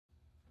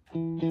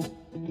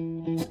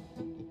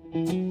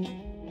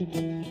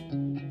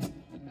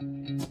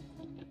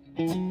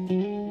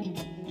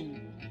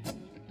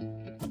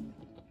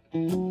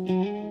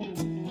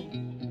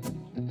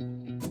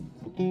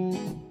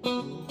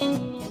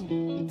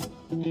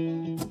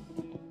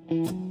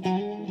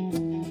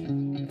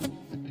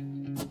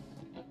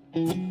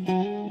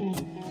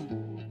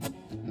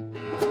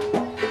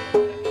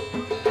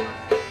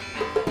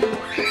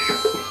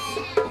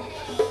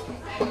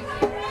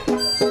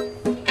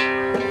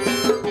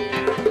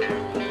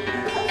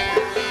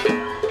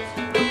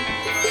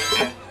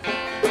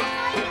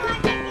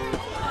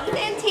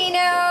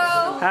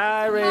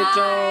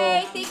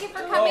Hi, thank you for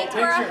coming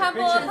to our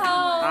humble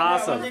home.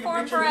 Awesome. You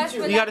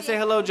got to say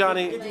hello,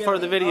 Johnny, for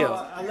the video.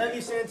 I love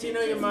you,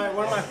 Santino. You're one of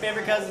my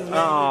favorite cousins, man.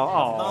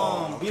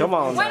 Oh, come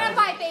on. One of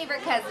my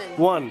favorite cousins.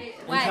 One.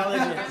 One.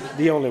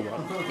 The only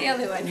one. The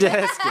only one.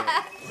 That's good.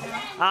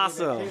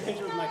 Awesome.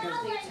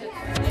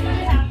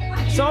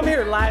 So I'm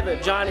here live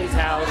at Johnny's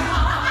house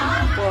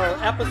for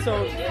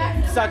episode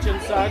such and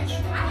such.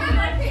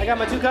 I got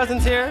my two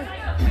cousins here,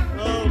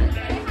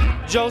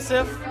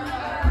 Joseph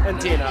and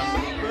Tina.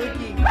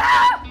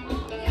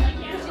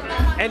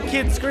 And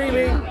kids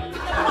screaming.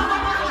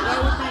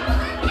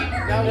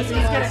 Let's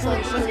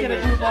get a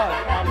group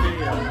up on the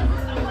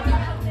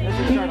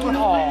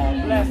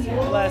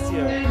oh, bless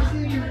you.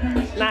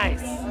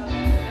 Nice.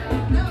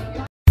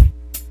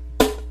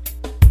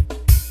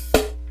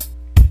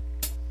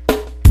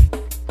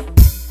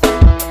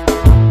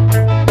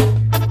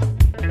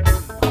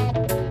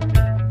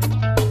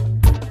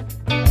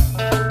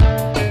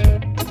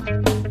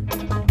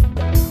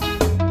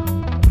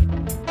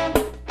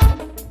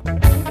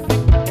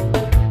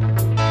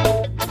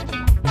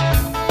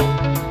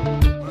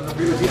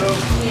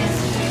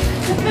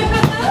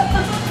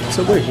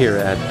 So we're here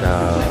at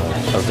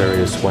a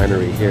various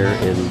winery here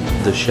in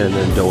the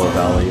Shenandoah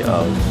Valley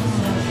of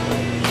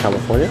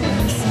California.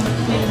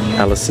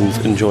 Allison's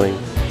enjoying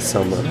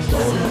some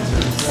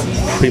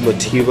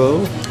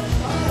Primitivo,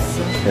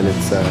 and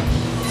it's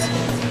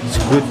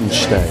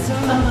Gutenstein.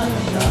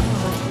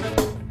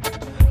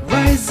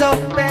 Rise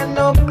up and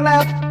no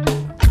clap.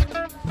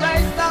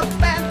 Rise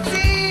up and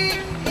sing.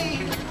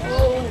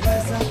 Oh,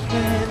 rise up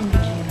and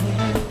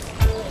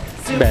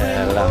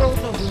Bella.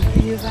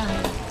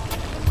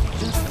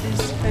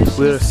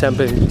 We're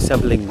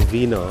sampling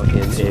vino in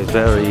a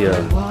very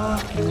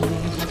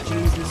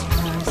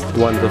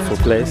wonderful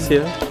place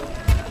here,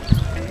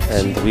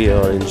 and we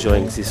are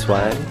enjoying this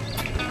wine.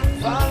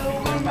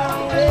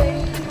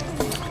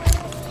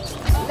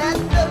 let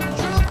the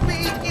truth be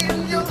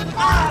in your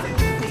heart.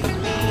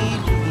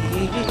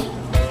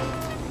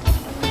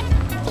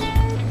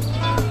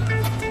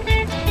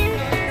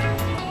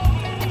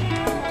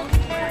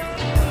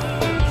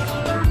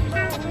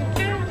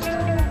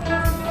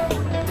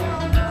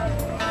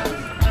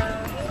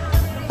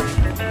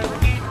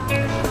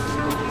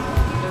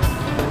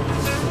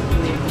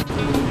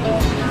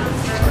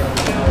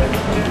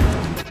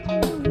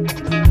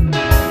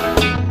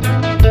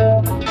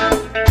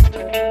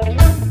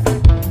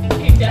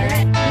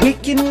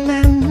 Wicked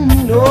man,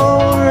 no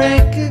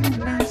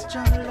recognize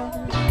your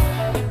Lord.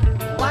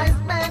 Wise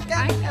man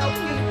can help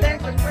you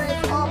take the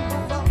praise off the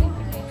road.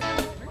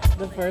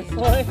 The first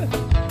one?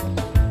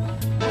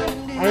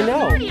 I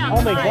know.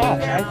 Oh my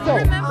gosh, I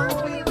felt. Remember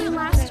when we went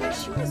last year?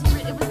 It was the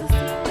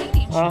same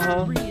lady.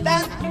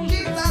 That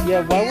Jesus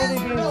Yeah, why were they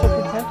being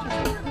so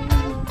pretentious?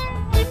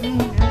 He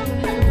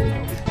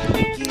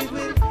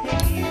will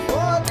pay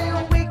for their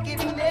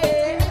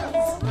wickedness.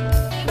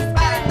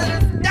 By the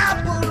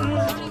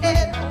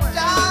double-edged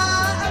sword.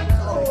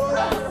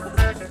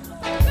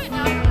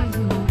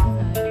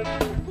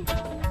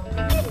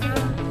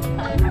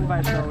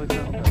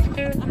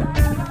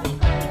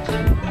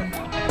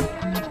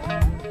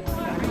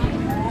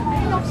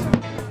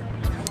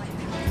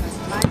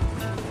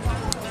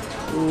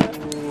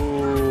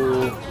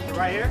 Ooh.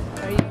 Right here?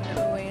 Are you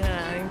going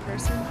out in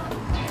person?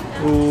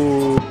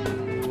 Ooh.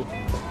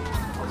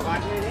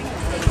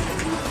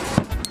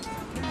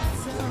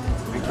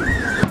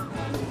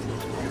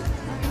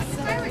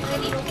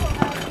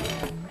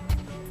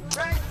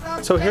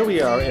 So here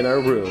we are in our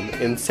room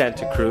in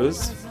Santa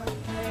Cruz.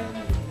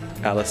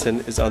 Allison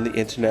is on the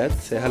internet.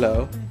 Say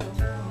hello.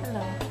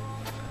 Hello.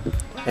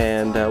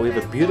 And we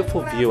have a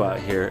beautiful view out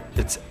here.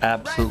 It's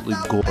absolutely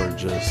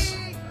gorgeous.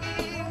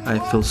 I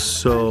feel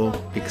so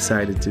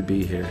excited to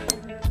be here.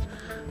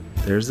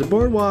 There's the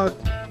boardwalk.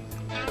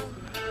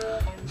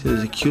 See,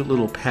 there's a cute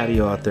little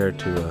patio out there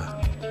to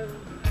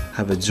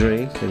have a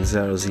drink, and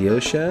there's the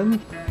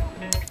ocean.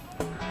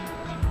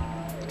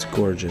 It's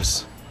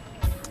gorgeous.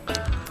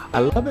 I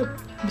love it.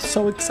 I'm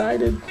so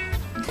excited.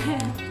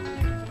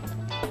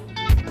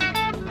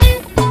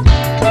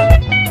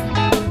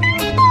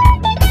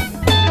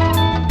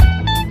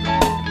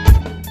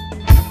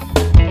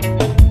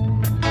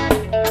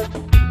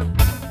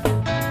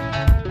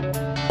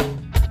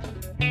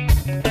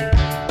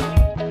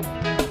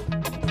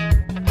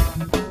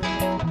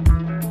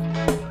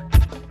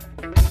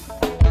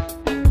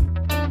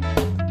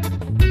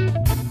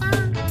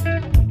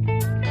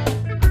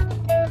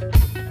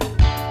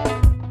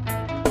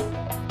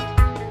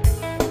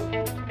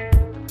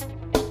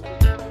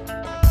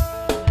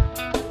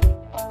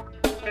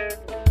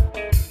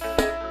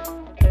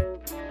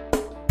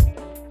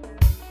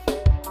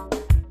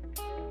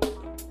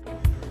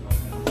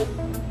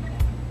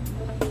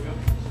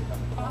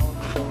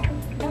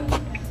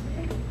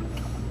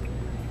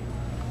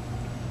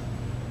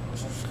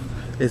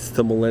 It's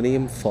the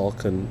Millennium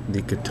Falcon,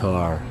 the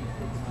guitar.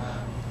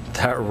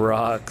 That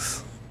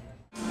rocks.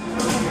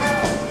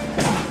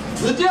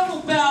 The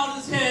devil bowed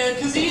his head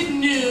because he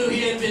knew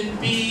he had been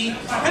beat.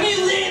 And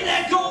he laid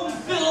that golden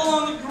fiddle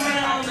on the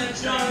ground at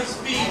Johnny's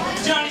feet.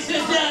 Johnny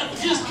said, "Devil,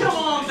 just come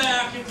on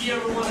back if you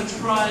ever want to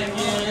try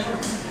again.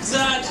 Because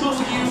I told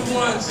you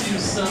once, you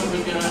son of a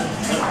gun."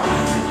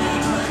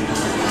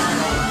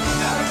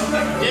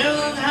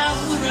 Devil in the house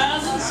of the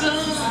rising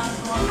sun.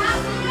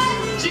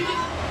 Chicken.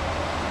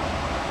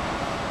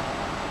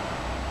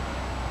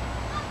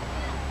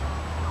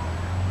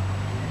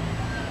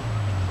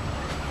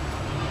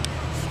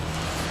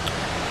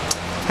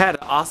 Had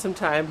an awesome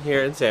time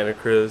here in Santa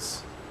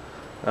Cruz.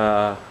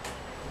 Gonna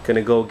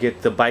go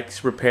get the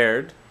bikes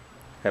repaired.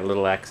 Had a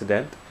little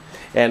accident.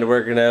 And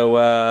we're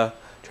gonna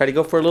try to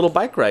go for a little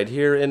bike ride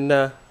here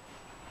in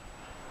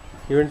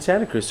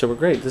Santa Cruz. So we're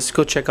great. Let's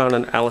go check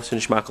on Allison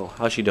Schmuckle.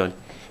 How's she doing?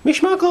 Miss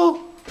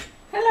Schmuckle!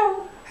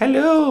 Hello.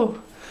 Hello!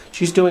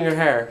 She's doing her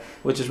hair,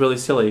 which is really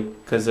silly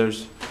because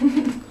there's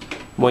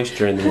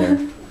moisture in the hair.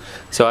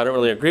 So I don't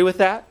really agree with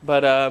that,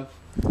 but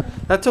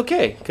that's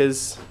okay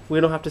because we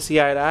don't have to see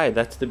eye to eye.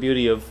 That's the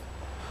beauty of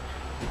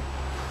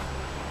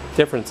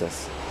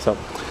differences. So,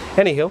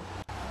 anywho,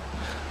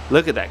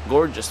 look at that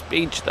gorgeous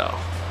beach though.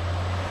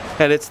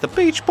 And it's the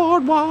beach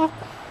boardwalk.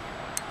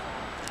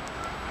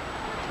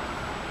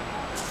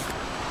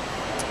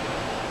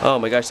 Oh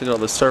my gosh, look at all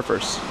the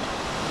surfers.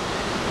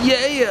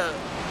 Yeah!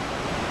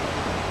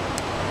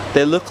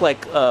 They look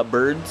like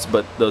birds,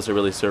 but those are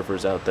really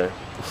surfers out there.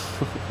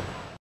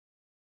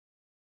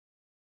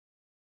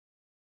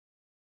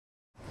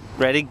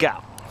 Ready,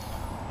 go.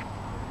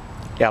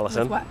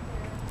 Allison. What?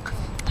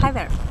 Hi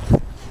there.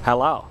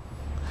 Hello.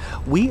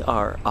 We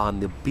are on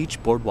the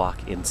beach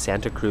boardwalk in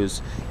Santa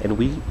Cruz, and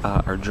we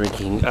are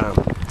drinking,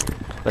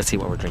 let's see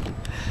what we're drinking.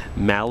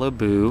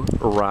 Malibu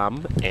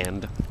rum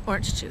and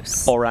Orange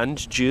juice.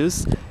 orange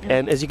juice.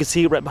 And as you can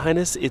see right behind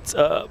us, it's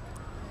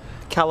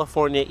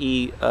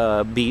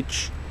California-y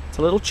beach. It's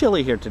a little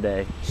chilly here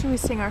today. Should we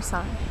sing our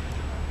song?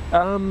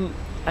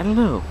 I don't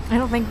know. I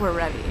don't think we're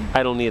ready.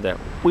 I don't either.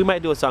 We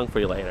might do a song for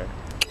you later.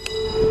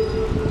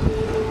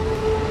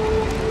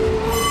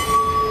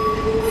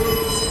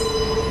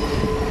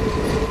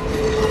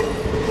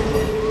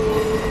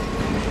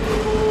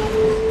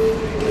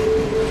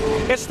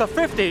 It's the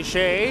 50s,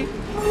 Shay.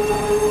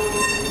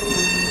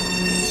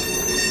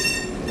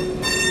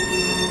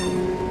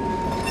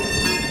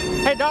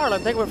 Hey,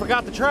 darling, think we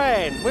forgot the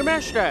train. We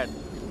missed it.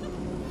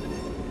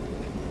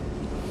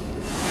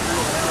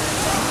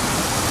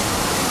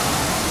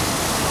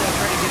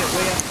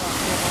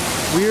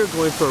 We are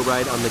going for a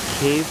ride on the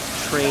Cave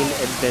Train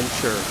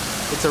Adventure.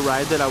 It's a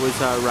ride that I was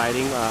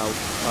riding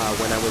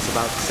when I was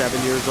about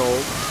 7 years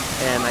old,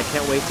 and I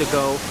can't wait to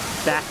go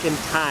back in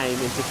time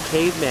into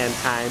caveman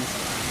times.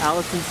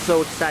 Allison's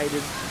so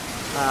excited.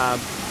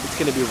 It's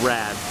gonna be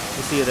rad.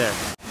 We'll see you there.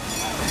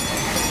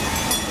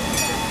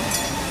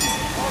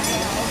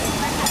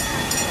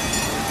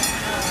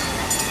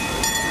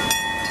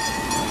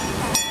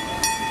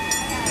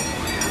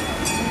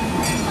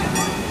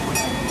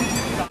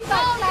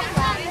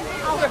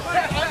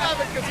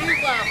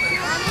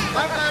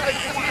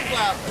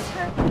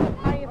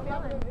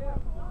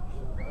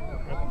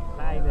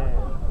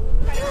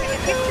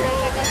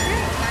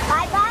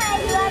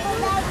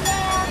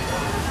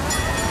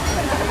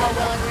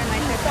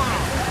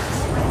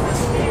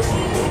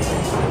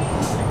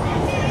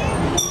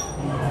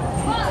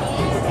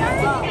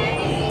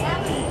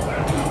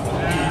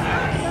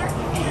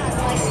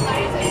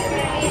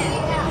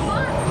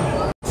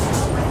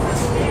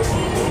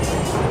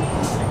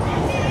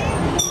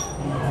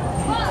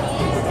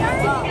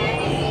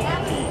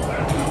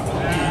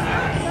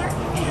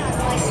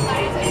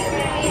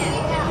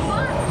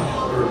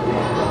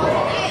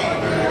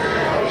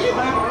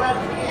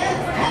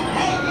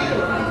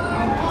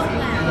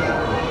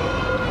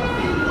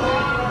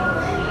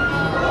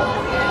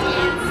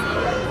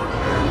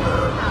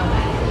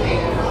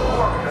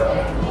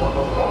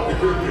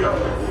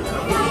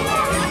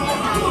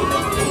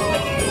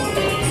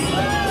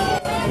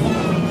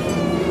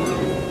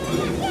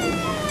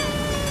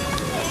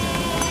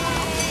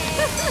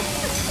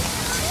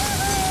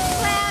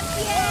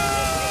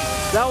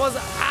 That was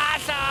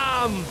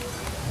awesome!